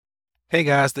Hey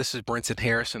guys, this is Brenton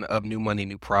Harrison of New Money,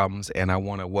 New Problems, and I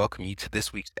want to welcome you to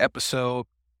this week's episode.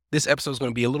 This episode is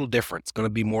going to be a little different. It's going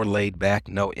to be more laid back,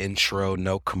 no intro,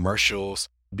 no commercials,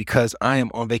 because I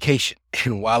am on vacation.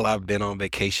 And while I've been on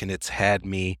vacation, it's had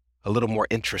me a little more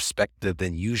introspective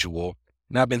than usual.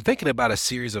 And I've been thinking about a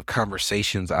series of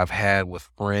conversations I've had with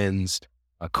friends,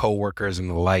 coworkers, and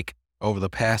the like over the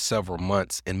past several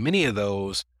months. And many of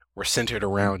those were centered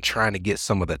around trying to get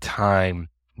some of the time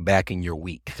back in your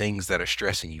week, things that are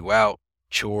stressing you out,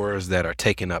 chores that are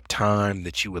taking up time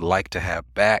that you would like to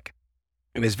have back.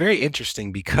 And it's very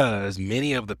interesting because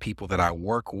many of the people that I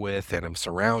work with and am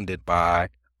surrounded by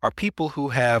are people who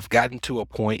have gotten to a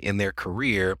point in their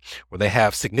career where they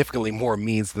have significantly more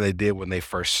means than they did when they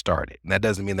first started. And that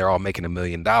doesn't mean they're all making $1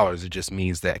 million. It just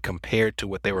means that compared to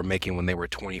what they were making when they were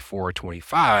 24 or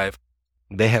 25,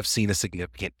 they have seen a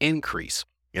significant increase.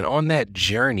 And on that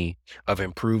journey of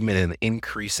improvement and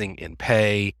increasing in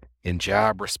pay and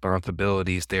job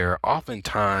responsibilities, there are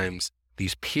oftentimes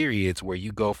these periods where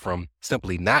you go from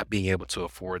simply not being able to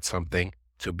afford something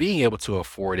to being able to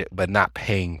afford it, but not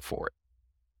paying for it.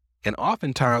 And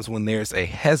oftentimes, when there's a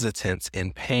hesitance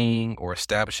in paying or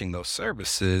establishing those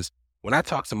services, when I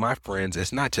talk to my friends,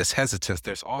 it's not just hesitance,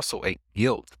 there's also a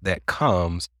guilt that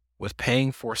comes with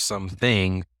paying for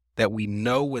something that we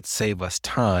know would save us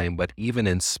time, but even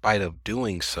in spite of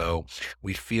doing so,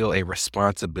 we feel a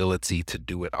responsibility to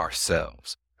do it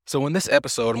ourselves. So, in this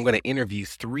episode, I'm going to interview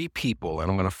three people, and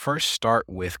I'm going to first start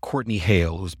with Courtney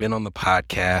Hale, who's been on the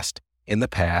podcast in the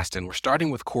past. And we're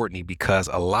starting with Courtney because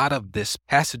a lot of this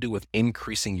has to do with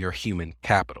increasing your human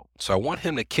capital. So I want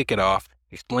him to kick it off,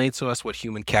 explain to us what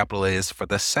human capital is for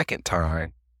the second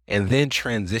time, and then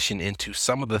transition into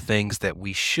some of the things that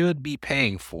we should be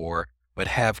paying for, but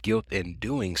have guilt in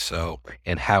doing so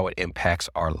and how it impacts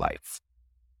our life.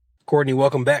 Courtney,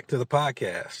 welcome back to the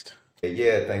podcast.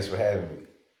 Yeah, thanks for having me.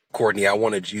 Courtney, I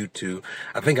wanted you to,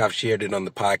 I think I've shared it on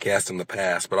the podcast in the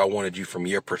past, but I wanted you from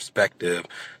your perspective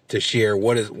to share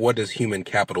what does human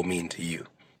capital mean to you?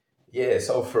 Yeah,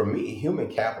 so for me,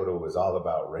 human capital is all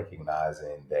about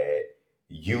recognizing that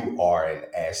you are an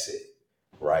asset,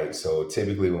 right? So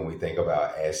typically when we think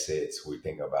about assets, we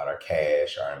think about our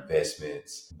cash, our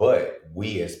investments, but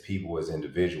we as people, as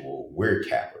individual, we're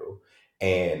capital.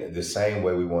 And the same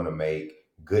way we want to make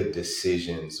good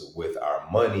decisions with our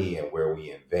money and where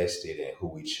we invest it and who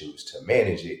we choose to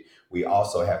manage it, we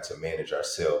also have to manage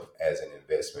ourselves as an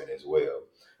investment as well.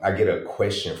 I get a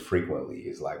question frequently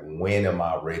is like, when am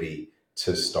I ready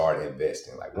to start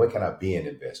investing? Like, when can I be an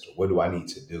investor? What do I need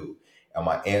to do? And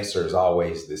my answer is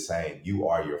always the same. You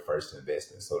are your first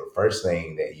investment. So the first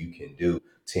thing that you can do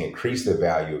to increase the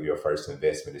value of your first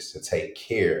investment is to take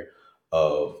care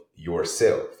of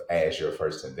yourself as your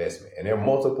first investment. And there are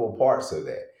multiple parts of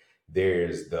that.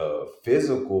 There's the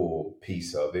physical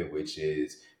piece of it, which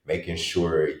is making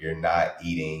sure you're not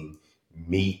eating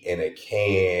meat in a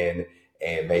can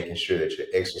and making sure that you're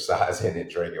exercising and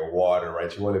drinking water,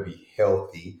 right? You want to be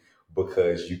healthy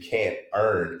because you can't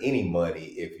earn any money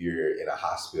if you're in a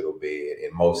hospital bed in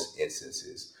most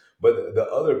instances. But the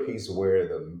other piece where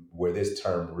this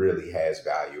term really has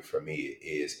value for me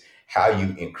is how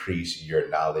you increase your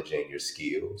knowledge and your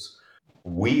skills.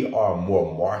 We are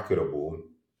more marketable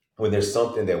when there's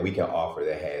something that we can offer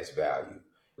that has value.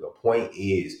 The point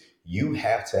is, you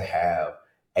have to have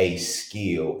a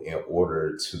skill in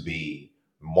order to be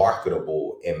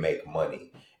marketable and make money.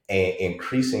 And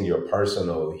increasing your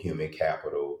personal human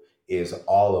capital is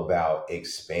all about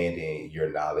expanding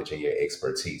your knowledge and your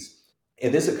expertise.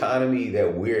 In this economy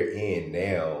that we're in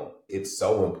now, it's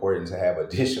so important to have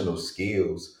additional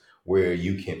skills where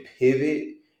you can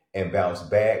pivot and bounce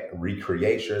back,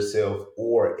 recreate yourself,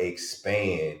 or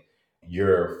expand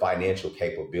your financial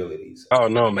capabilities. Oh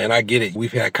no, man, I get it.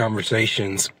 We've had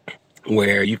conversations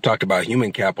where you've talked about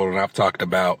human capital and I've talked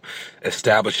about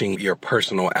establishing your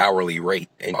personal hourly rate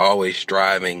and always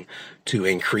striving to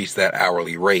increase that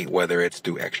hourly rate, whether it's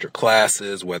through extra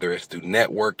classes, whether it's through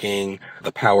networking,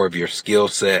 the power of your skill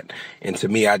set. And to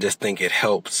me, I just think it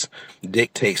helps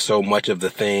dictate so much of the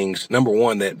things, number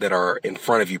one, that are in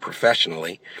front of you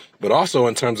professionally, but also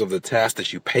in terms of the tasks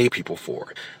that you pay people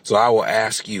for. So I will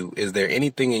ask you, is there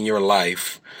anything in your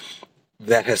life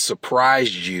that has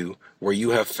surprised you where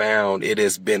you have found it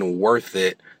has been worth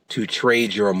it to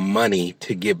trade your money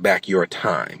to get back your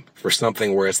time for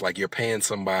something where it's like you're paying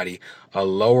somebody a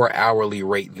lower hourly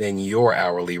rate than your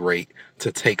hourly rate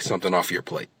to take something off your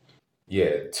plate?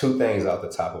 Yeah, two things off the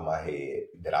top of my head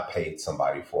that I paid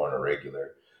somebody for on a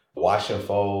regular: wash and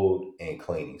fold and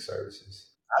cleaning services.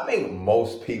 I think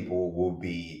most people will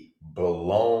be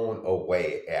blown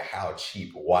away at how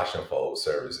cheap wash and fold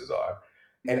services are.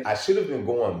 And I should have been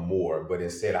going more, but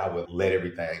instead I would let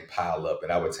everything pile up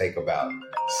and I would take about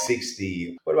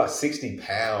 60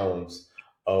 pounds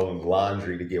of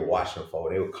laundry to get washed and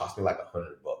folded. It would cost me like $100,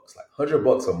 like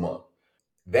 $100 a month.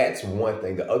 That's one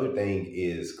thing. The other thing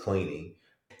is cleaning.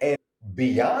 And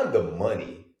beyond the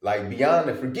money, like beyond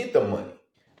the forget the money.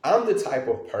 I'm the type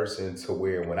of person to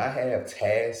where when I have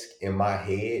tasks in my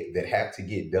head that have to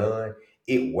get done,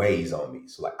 it weighs on me.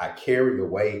 So like I carry the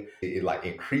weight. It like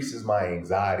increases my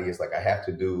anxiety. It's like I have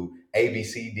to do A, B,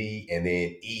 C, D, and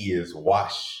then E is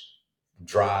wash,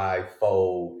 dry,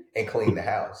 fold, and clean the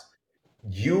house.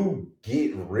 You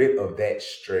get rid of that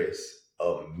stress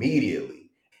immediately.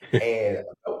 And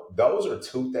those are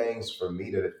two things for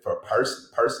me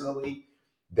personally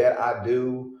that I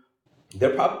do.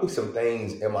 There are probably some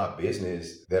things in my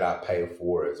business that I pay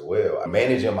for as well.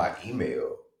 Managing my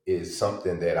email is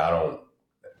something that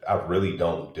I really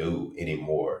don't do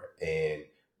anymore. And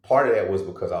part of that was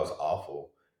because I was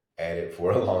awful at it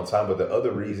for a long time. But the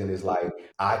other reason is like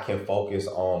I can focus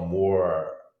on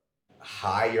more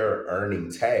higher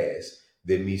earning tasks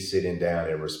than me sitting down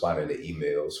and responding to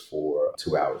emails for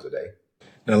 2 hours a day.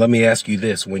 Now, let me ask you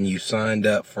this. When you signed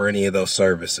up for any of those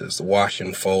services, wash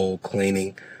and fold,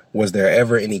 cleaning, was there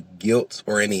ever any guilt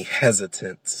or any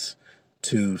hesitance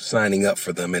to signing up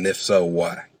for them? And if so,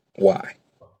 why? Why?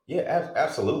 Yeah,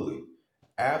 absolutely.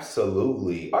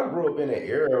 Absolutely. I grew up in an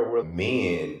era where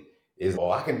men is,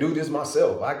 oh, I can do this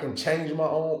myself. I can change my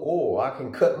own oil. I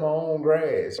can cut my own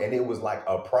grass. And it was like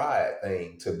a pride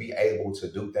thing to be able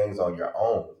to do things on your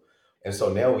own. And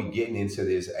so now we're getting into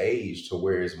this age to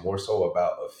where it's more so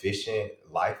about efficient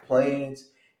life plans.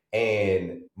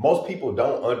 And most people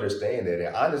don't understand that.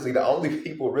 And honestly, the only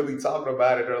people really talking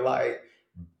about it are like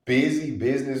busy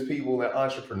business people and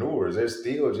entrepreneurs. There's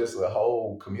still just a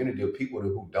whole community of people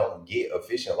who don't get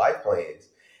efficient life plans.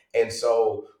 And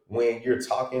so when you're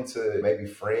talking to maybe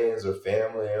friends or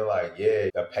family and like, yeah,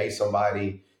 I pay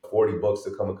somebody $40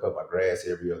 to come and cut my grass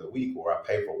every other week, or I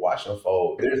pay for wash and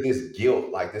fold, there's this guilt,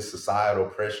 like this societal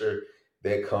pressure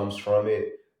that comes from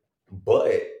it.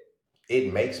 But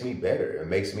it makes me better. It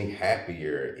makes me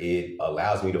happier. It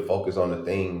allows me to focus on the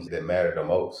things that matter the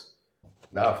most.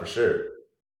 Nah, for sure.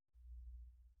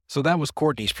 So that was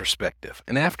Courtney's perspective.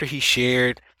 And after he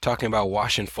shared talking about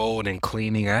wash and fold and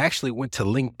cleaning, I actually went to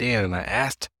LinkedIn and I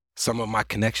asked some of my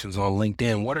connections on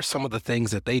LinkedIn, what are some of the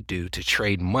things that they do to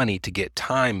trade money to get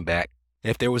time back?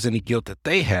 And if there was any guilt that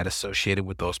they had associated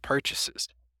with those purchases.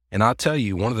 And I'll tell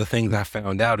you, one of the things I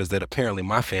found out is that apparently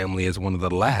my family is one of the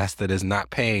last that is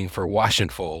not paying for wash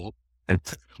and fold.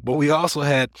 But we also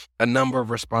had a number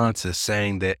of responses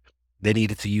saying that they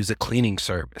needed to use a cleaning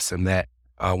service and that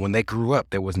when they grew up,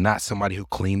 there was not somebody who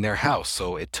cleaned their house.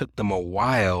 So it took them a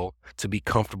while to be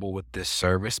comfortable with this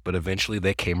service, but eventually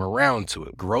they came around to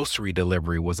it. Grocery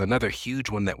delivery was another huge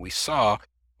one that we saw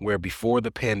where before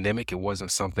the pandemic, it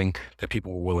wasn't something that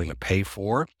people were willing to pay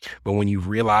for. But when you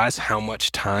realize how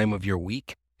much time of your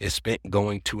week is spent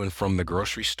going to and from the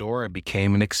grocery store, it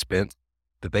became an expense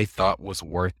that they thought was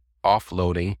worth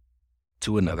offloading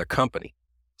to another company.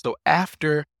 So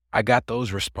after I got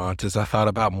those responses, I thought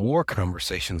about more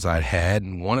conversations I'd had.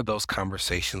 And one of those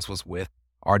conversations was with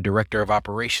our director of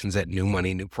operations at New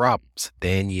Money, New Problems,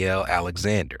 Danielle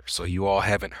Alexander. So you all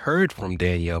haven't heard from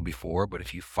Danielle before, but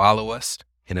if you follow us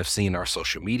and have seen our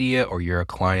social media or you're a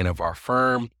client of our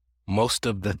firm, most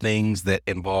of the things that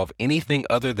involve anything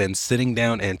other than sitting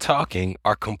down and talking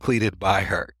are completed by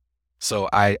her. So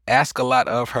I ask a lot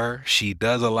of her. She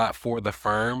does a lot for the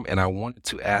firm, and I wanted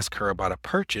to ask her about a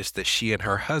purchase that she and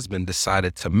her husband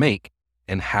decided to make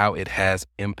and how it has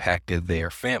impacted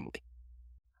their family.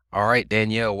 All right,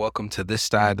 Danielle, welcome to this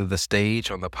side of the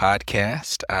stage on the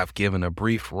podcast. I've given a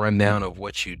brief rundown of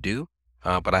what you do,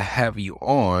 but I have you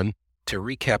on to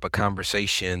recap a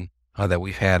conversation that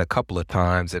we've had a couple of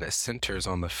times, and it centers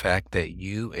on the fact that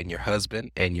you and your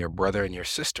husband and your brother and your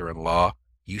sister-in-law,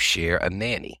 you share a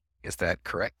nanny. Is that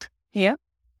correct? Yeah.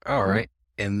 All right.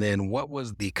 And then what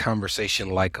was the conversation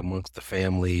like amongst the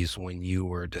families when you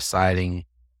were deciding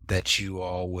that you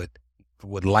all would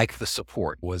like the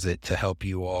support? Was it to help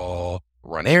you all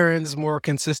run errands more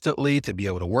consistently, to be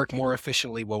able to work more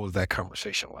efficiently? What was that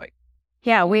conversation like?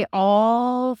 Yeah,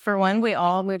 for one, we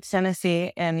all moved to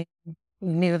Tennessee and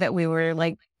knew that we were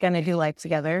like going to do life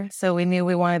together. So we knew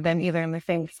we wanted them either in the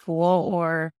same school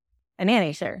or a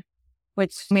nanny share,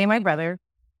 which me and my brother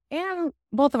and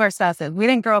both of our spouses, we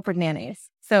didn't grow up with nannies.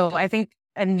 So I think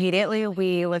immediately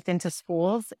we looked into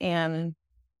schools and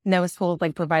no schools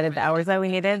like provided the hours that we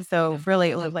needed. So really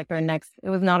it was like it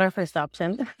was not our first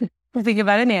option to think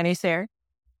about a nanny share.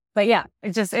 But yeah,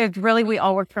 it really, we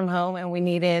all worked from home and we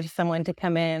needed someone to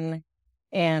come in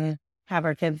and have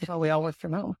our kids while we all work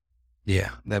from home.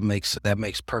 Yeah, that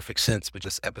makes perfect sense. But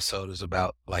this episode is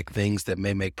about like things that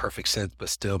may make perfect sense, but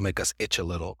still make us itch a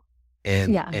little.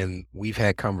 Yeah. And we've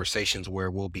had conversations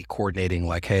where we'll be coordinating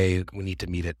like, hey, we need to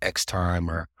meet at X time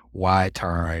or Y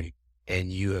time.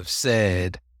 And you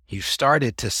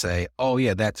started to say, oh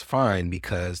yeah, that's fine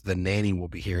because the nanny will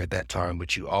be here at that time,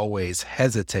 but you always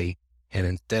hesitate. And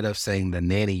instead of saying the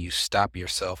nanny, you stop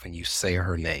yourself and you say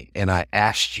her name. And I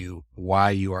asked you why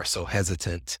you are so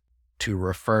hesitant to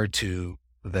refer to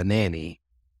the nanny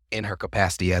in her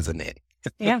capacity as a nanny.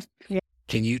 Yeah.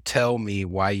 Can you tell me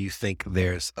why you think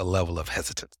there's a level of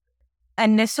hesitance?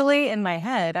 Initially in my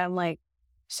head, I'm like,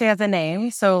 she has a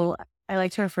name. So I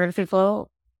like to refer to people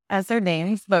as their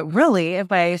names. But really,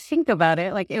 if I think about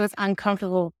it, like it was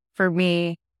uncomfortable for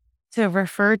me to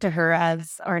refer to her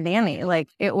as our nanny. Like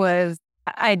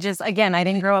I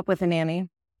didn't grow up with a nanny.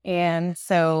 And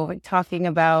so talking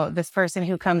about this person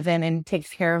who comes in and takes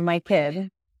care of my kid,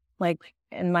 like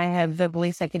in my head, the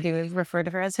least I could do is refer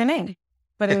to her as her name.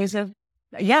 But it was just,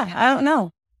 I don't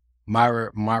know. My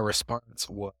response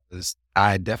was,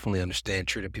 I definitely understand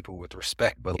treating people with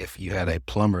respect, but if you had a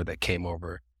plumber that came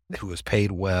over who was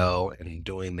paid well and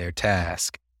doing their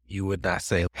task, you would not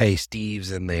say, hey,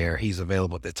 Steve's in there, he's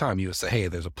available at the time. You would say, hey,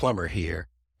 there's a plumber here.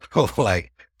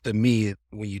 Like, to me,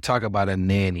 when you talk about a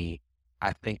nanny,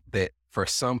 I think that for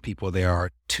some people, there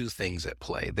are two things at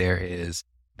play. There is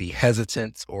the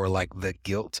hesitance or like the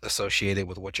guilt associated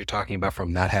with what you're talking about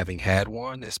from not having had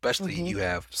one, especially you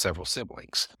have several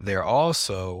siblings. There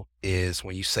also is,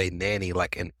 when you say nanny,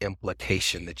 like an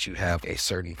implication that you have a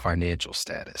certain financial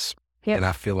status. Yep. And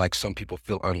I feel like some people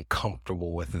feel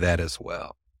uncomfortable with that as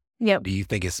well. Yep. Do you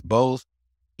think it's both?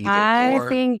 I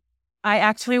think I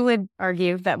actually would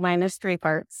argue that mine is three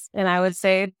parts. And I would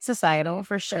say societal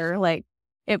for sure. Like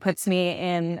it puts me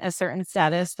in a certain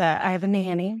status that I have a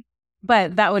nanny,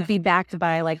 but that would be backed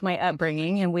by like my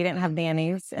upbringing, and we didn't have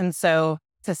nannies. And so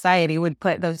society would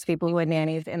put those people who had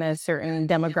nannies in a certain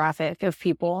demographic of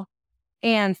people.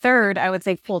 And third, I would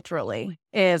say culturally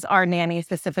is our nanny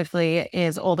specifically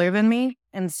is older than me.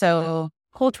 And so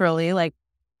culturally, like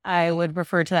I would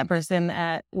refer to that person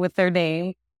with their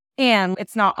name. And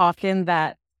it's not often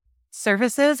that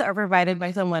services are provided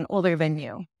by someone older than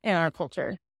you in our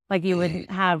culture. Like you would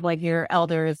have like your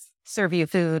elders serve you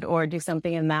food or do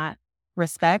something in that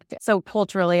respect. So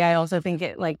culturally, I also think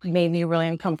it like made me really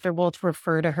uncomfortable to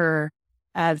refer to her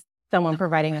as someone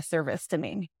providing a service to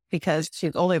me because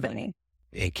she's older than me.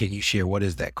 And can you share, what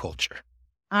is that culture?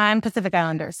 I'm Pacific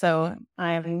Islander, so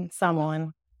I'm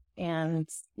Samoan. And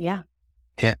yeah,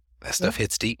 that stuff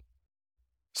hits deep.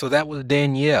 So that was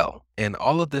Danielle. And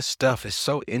all of this stuff is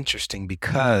so interesting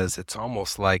because it's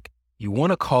almost like you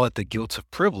want to call it the guilt of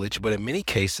privilege, but in many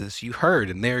cases, you heard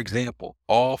in their example,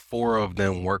 all four of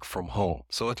them work from home.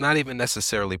 So it's not even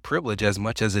necessarily privilege as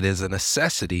much as it is a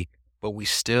necessity, but we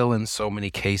still in so many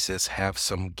cases have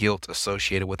some guilt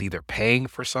associated with either paying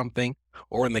for something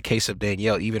or, in the case of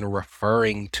Danielle, even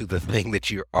referring to the thing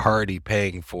that you're already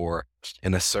paying for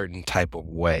in a certain type of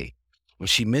way. When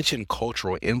she mentioned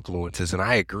cultural influences, and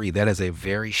I agree, that is a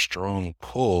very strong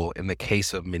pull in the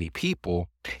case of many people.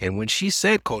 And when she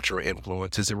said cultural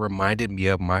influences, it reminded me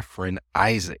of my friend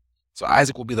Isaac. So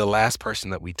Isaac will be the last person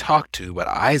that we talk to, but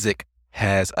Isaac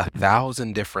has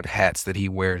 1,000 different hats that he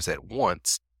wears at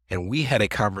once. And we had a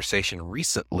conversation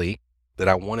recently that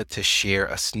I wanted to share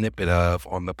a snippet of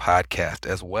on the podcast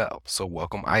as well. So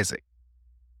welcome, Isaac.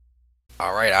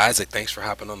 All right, Isaac, thanks for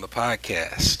hopping on the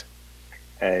podcast.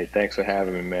 Hey, thanks for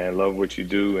having me, man. Love what you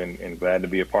do and glad to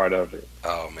be a part of it.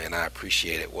 Oh, man, I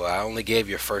appreciate it. Well, I only gave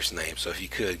your first name, so if you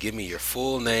could, give me your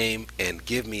full name and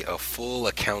give me a full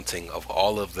accounting of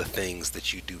all of the things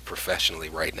that you do professionally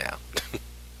right now.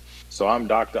 So I'm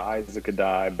Dr. Isaac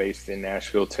Adai, based in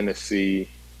Nashville, Tennessee.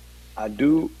 I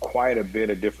do quite a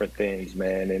bit of different things,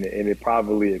 man, and it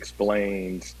probably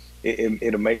explains,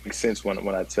 it'll make sense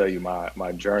when I tell you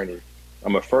my journey.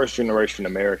 I'm a first-generation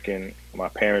American. My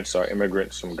parents are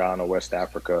immigrants from Ghana, West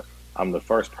Africa. I'm the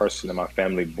first person in my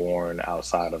family born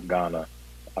outside of Ghana.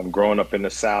 I've grown up in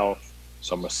the South,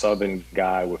 so I'm a Southern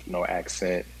guy with no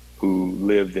accent who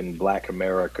lived in Black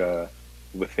America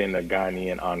within a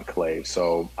Ghanaian enclave.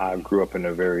 So I grew up in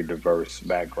a very diverse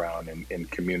background and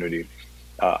community.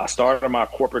 I started my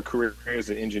corporate career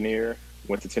as an engineer,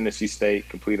 went to Tennessee State,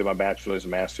 completed my bachelor's,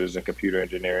 master's in computer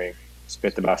engineering,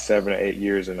 spent about 7 or 8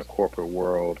 years in the corporate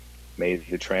world, made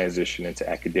the transition into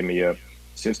academia.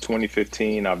 Since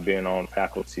 2015, I've been on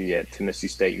faculty at Tennessee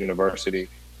State University,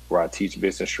 where I teach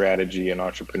business strategy and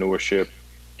entrepreneurship.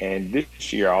 And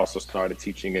this year, I also started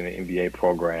teaching in the MBA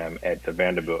program at the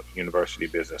Vanderbilt University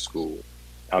Business School.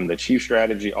 I'm the Chief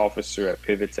Strategy Officer at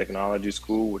Pivot Technology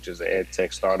School, which is an ed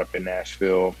tech startup in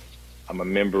Nashville. I'm a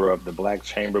member of the Black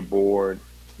Chamber Board,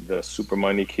 the Super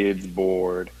Money Kids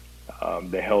Board,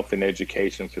 the Health and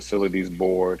Education Facilities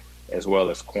Board, as well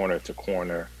as Corner to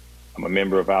Corner. I'm a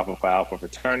member of Alpha Phi Alpha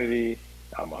Fraternity.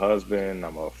 I'm a husband.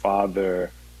 I'm a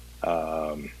father.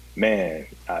 Man,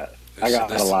 I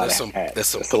got a lot of hats.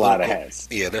 That's a lot of hats.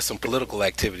 Yeah, there's some political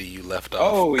activity you left off.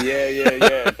 Oh,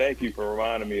 yeah. Thank you for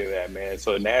reminding me of that, man.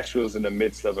 So Nashville's in the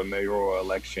midst of a mayoral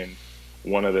election.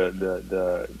 One of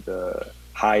the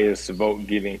highest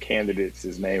vote-getting candidates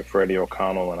is named Freddie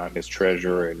O'Connell, and I'm his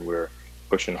treasurer, and we're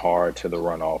pushing hard to the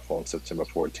runoff on September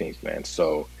 14th, man.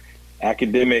 So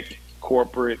academic,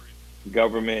 corporate,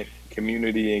 government,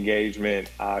 community engagement,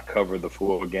 I cover the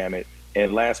full gamut.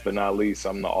 And last but not least,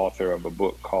 I'm the author of a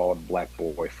book called Black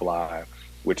Boy Fly,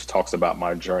 which talks about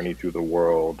my journey through the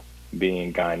world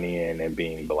being Ghanaian and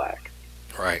being Black.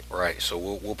 Right. So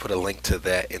we'll put a link to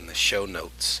that in the show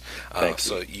notes.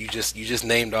 So you just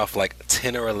named off like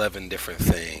 10 or 11 different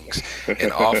things.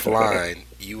 And offline,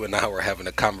 you and I were having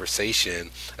a conversation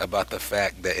about the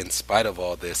fact that in spite of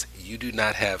all this, you do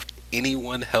not have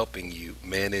anyone helping you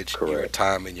manage your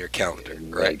time and your calendar. It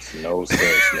makes no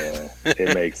sense, man.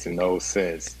 It makes no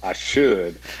sense. I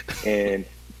should. And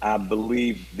I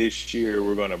believe this year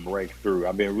we're going to break through.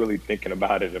 I've been really thinking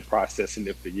about it and processing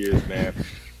it for years, man.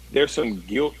 There's some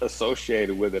guilt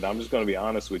associated with it. I'm just going to be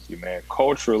honest with you, man.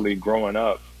 Culturally, growing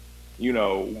up,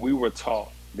 we were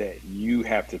taught that you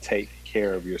have to take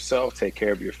care of yourself, take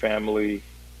care of your family.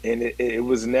 And it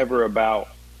was never about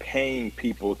paying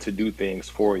people to do things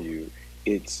for you.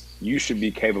 It's you should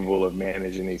be capable of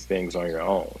managing these things on your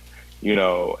own,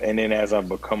 and then as I've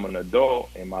become an adult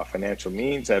and my financial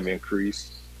means have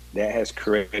increased, that has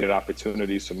created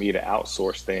opportunities for me to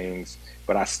outsource things,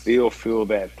 but I still feel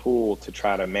that pull to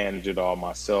try to manage it all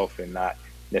myself and not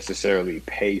necessarily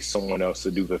pay someone else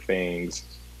to do the things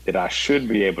that I should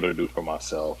be able to do for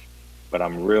myself. But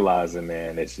I'm realizing,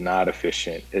 man, it's not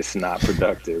efficient, it's not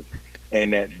productive.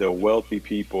 And that the wealthy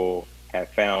people have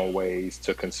found ways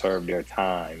to conserve their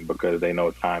time because they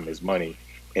know time is money,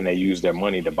 and they use their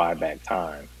money to buy back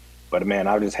time. But man,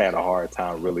 I've just had a hard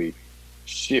time really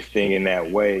shifting in that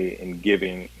way and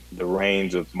giving the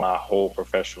reins of my whole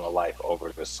professional life over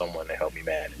to someone to help me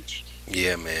manage.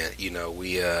 Yeah, man.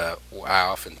 I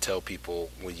often tell people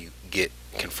when you get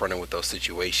confronted with those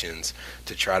situations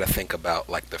to try to think about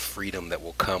like the freedom that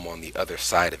will come on the other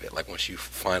side of it, like once you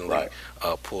finally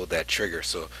pull that trigger.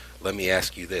 So let me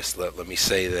ask you this. Let me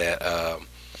say that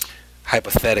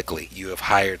hypothetically you have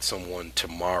hired someone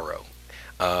tomorrow.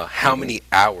 How many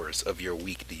hours of your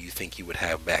week do you think you would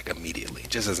have back immediately,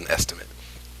 just as an estimate?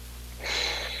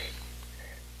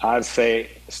 I'd say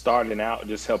starting out,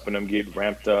 just helping them get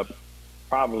ramped up,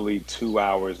 probably 2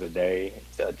 hours a day,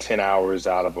 10 hours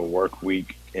out of a work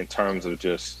week in terms of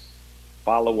just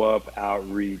follow-up,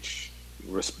 outreach,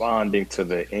 responding to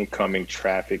the incoming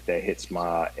traffic that hits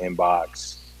my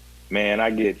inbox. Man,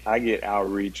 I get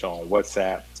outreach on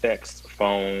WhatsApp, text,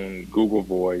 phone, Google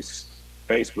Voice,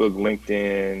 Facebook,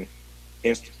 LinkedIn,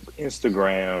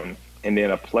 Instagram, and then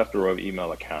a plethora of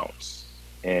email accounts.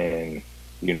 And,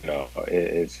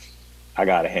 I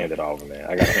got to hand it over, man.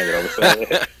 I got to hand it over.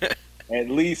 So at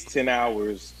least 10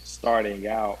 hours starting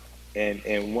out.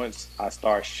 And once I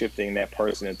start shifting that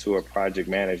person into a project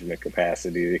management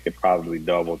capacity, it could probably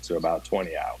double to about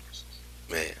 20 hours.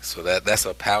 Man, so that's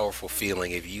a powerful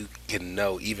feeling if you can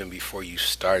know even before you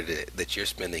started it that you're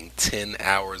spending 10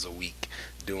 hours a week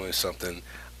doing something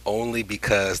only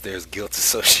because there's guilt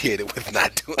associated with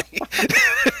not doing it.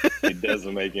 It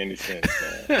doesn't make any sense,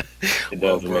 man. It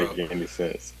doesn't make any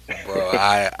sense. Bro,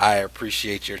 I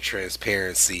appreciate your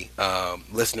transparency.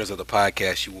 Listeners of the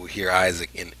podcast, you will hear Isaac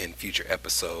in future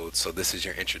episodes. So this is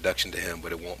your introduction to him,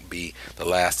 but it won't be the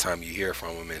last time you hear from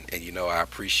him. And I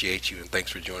appreciate you, and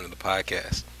thanks for joining the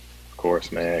podcast. Of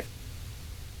course, man.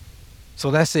 So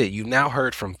that's it. You've now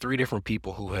heard from 3 different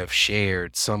people who have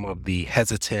shared some of the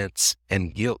hesitance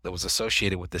and guilt that was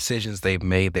associated with decisions they've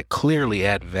made that clearly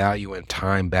add value and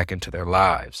time back into their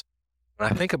lives.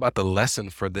 When I think about the lesson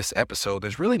for this episode,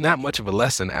 there's really not much of a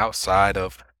lesson outside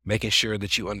of making sure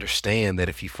that you understand that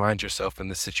if you find yourself in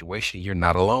this situation, you're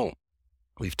not alone.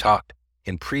 We've talked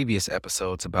in previous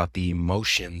episodes about the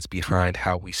emotions behind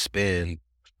how we spend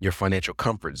your financial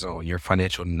comfort zone, your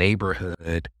financial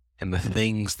neighborhood, and the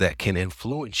things that can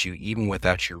influence you even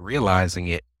without you realizing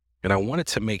it. And I wanted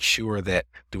to make sure that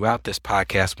throughout this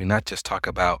podcast, we not just talk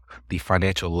about the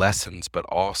financial lessons, but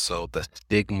also the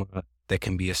stigma that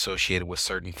can be associated with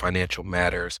certain financial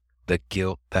matters, the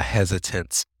guilt, the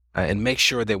hesitance, and make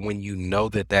sure that when you know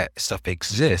that that stuff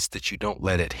exists, that you don't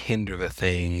let it hinder the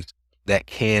things that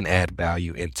can add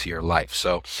value into your life.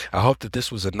 So I hope that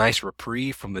this was a nice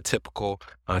reprieve from the typical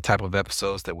type of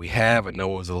episodes that we have. I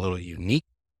know it was a little unique,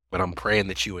 but I'm praying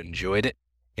that you enjoyed it.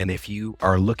 And if you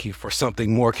are looking for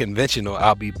something more conventional,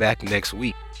 I'll be back next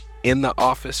week in the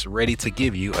office, ready to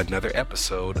give you another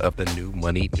episode of the New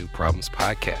Money, New Problems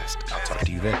podcast. I'll talk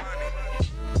to you then.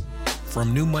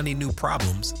 From New Money, New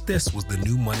Problems, this was the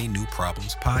New Money, New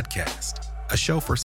Problems podcast, a show for